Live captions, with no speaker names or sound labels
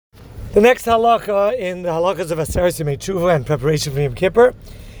The next halacha in the halachas of Aseres Yemei Tshuva and preparation for Yom Kippur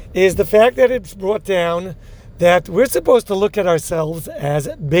is the fact that it's brought down that we're supposed to look at ourselves as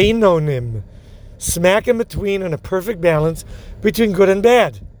beinonim, smack in between in a perfect balance between good and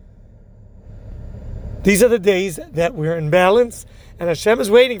bad. These are the days that we're in balance, and Hashem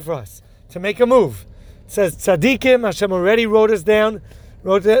is waiting for us to make a move. It says tzaddikim, Hashem already wrote us down,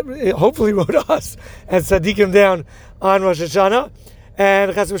 hopefully wrote us as tzaddikim down on Rosh Hashanah.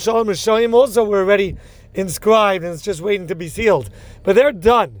 And Chas v'Shalom Rishonim also were already inscribed, and it's just waiting to be sealed. But they're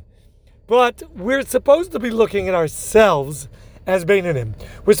done. But we're supposed to be looking at ourselves as Beinonim.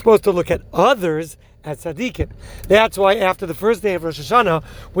 We're supposed to look at others as Tzaddikim. That's why after the first day of Rosh Hashanah,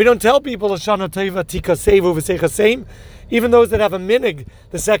 we don't tell people Hoshana Tova Tikasevu V'Seichaseim, even those that have a minig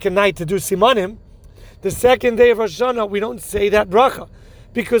the second night to do Simanim. The second day of Rosh Hashanah, we don't say that bracha,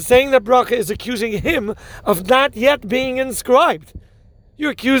 because saying that bracha is accusing him of not yet being inscribed.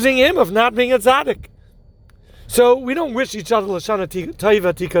 You're accusing him of not being a tzaddik. So we don't wish each other L'shana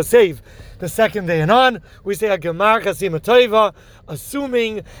Tova Tikasev the second day and on. We say a Gemar Chasima Tova,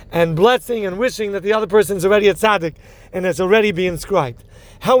 assuming and blessing and wishing that the other person is already a tzaddik and has already been inscribed.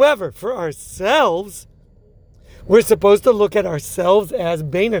 However, for ourselves, we're supposed to look at ourselves as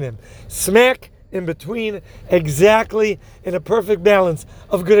Beinonim, smack in between, exactly in a perfect balance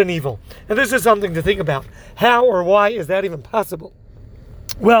of good and evil. And this is something to think about. How or why is that even possible?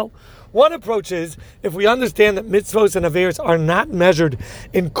 Well, one approach is if we understand that mitzvos and averos are not measured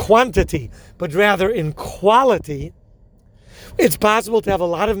in quantity, but rather in quality, it's possible to have a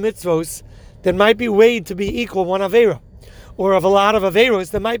lot of mitzvos that might be weighed to be equal one avera, or of a lot of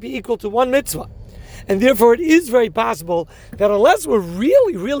averos that might be equal to one mitzvah. And therefore it is very possible that unless we're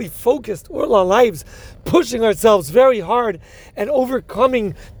really, really focused all our lives, pushing ourselves very hard and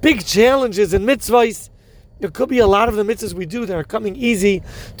overcoming big challenges in mitzvahs, there could be a lot of the mitzvahs we do that are coming easy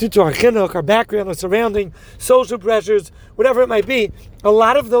due to our chinuch, our background, our surrounding, social pressures, whatever it might be. A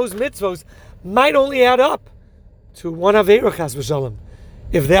lot of those mitzvahs might only add up to one avera, chas v'shalom.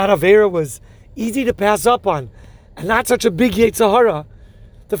 If that avera was easy to pass up on and not such a big yetzer hara,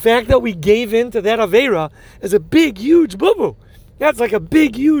 the fact that we gave in to that avera is a big, huge boo-boo. That's like a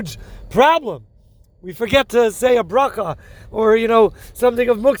big, huge problem. We forget to say a bracha, or, something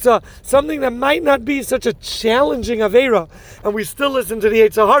of muktzah, something that might not be such a challenging avera, and we still listen to the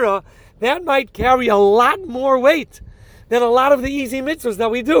yetzer hara, that might carry a lot more weight than a lot of the easy mitzvahs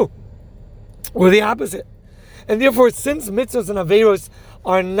that we do, or the opposite. And therefore, since mitzvahs and averos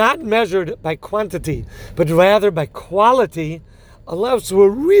are not measured by quantity, but rather by quality, unless we're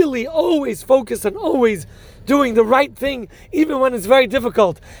really always focused on always doing the right thing, even when it's very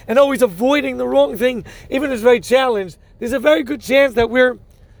difficult, and always avoiding the wrong thing, even when it's very challenged, there's a very good chance that we're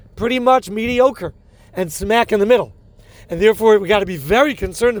pretty much mediocre and smack in the middle. And therefore, we got to be very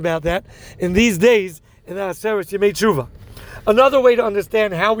concerned about that in these days in the Aseres Yemei Tshuva. Another way to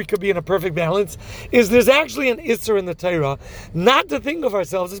understand how we could be in a perfect balance is there's actually an isser in the Torah not to think of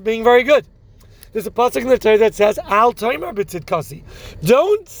ourselves as being very good. There's a pasuk in the Torah that says, Al toimar b'tzidkasi.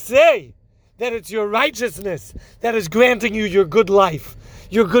 Don't say that it's your righteousness that is granting you your good life,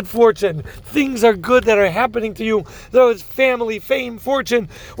 your good fortune. Things are good that are happening to you, though it's family, fame, fortune,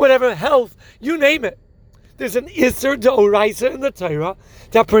 whatever, health, you name it. There's an Isser D'Oraisa in the Torah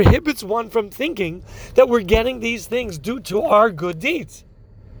that prohibits one from thinking that we're getting these things due to our good deeds.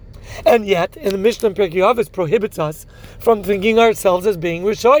 And yet, in the Mishnah Pirkei Avos prohibits us from thinking ourselves as being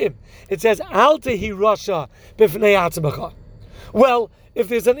Rishoyim. It says, Al tehi rasha b'fnei atzmacha. Well, if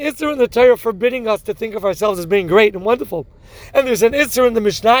there's an Isser in the Torah forbidding us to think of ourselves as being great and wonderful, and there's an Isser in the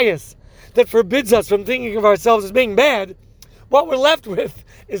Mishnayos that forbids us from thinking of ourselves as being bad, what we're left with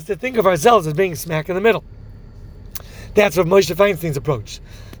is to think of ourselves as being smack in the middle. That's Rav Moshe Feinstein's approach.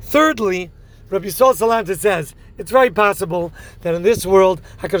 Thirdly, Rabbi Yisrael Salanter says, it's very possible that in this world,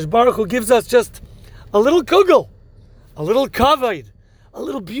 HaKadosh Baruch Hu gives us just a little kugel, a little kavod, a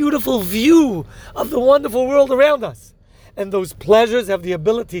little beautiful view of the wonderful world around us. And those pleasures have the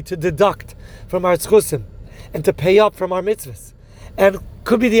ability to deduct from our tzchusim and to pay up from our mitzvahs. And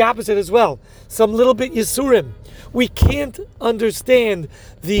could be the opposite as well. Some little bit yisurim. We can't understand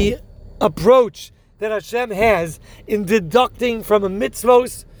the approach that Hashem has in deducting from a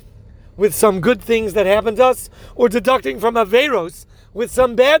mitzvos with some good things that happen to us, or deducting from averos with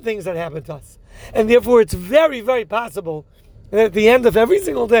some bad things that happen to us. And therefore it's very, very possible that at the end of every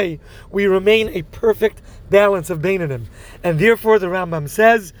single day, we remain a perfect balance of Beinonim. And therefore the Rambam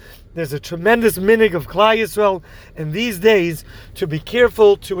says, there's a tremendous minig of Klal Yisrael in these days to be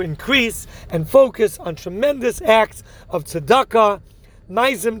careful to increase and focus on tremendous acts of tzedakah,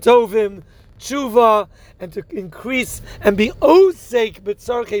 ma'asim tovim, tshuva and to increase and be osek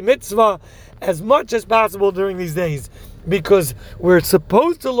b'tzarchei mitzvah as much as possible during these days, because we're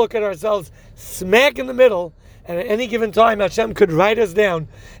supposed to look at ourselves smack in the middle, and at any given time Hashem could write us down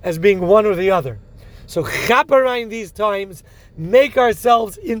as being one or the other. So chaparah in these times, make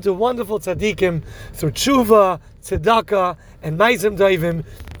ourselves into wonderful tzaddikim through tshuva, tzedakah, and ma'asim tovim,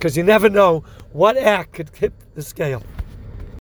 because you never know what act could tip the scale.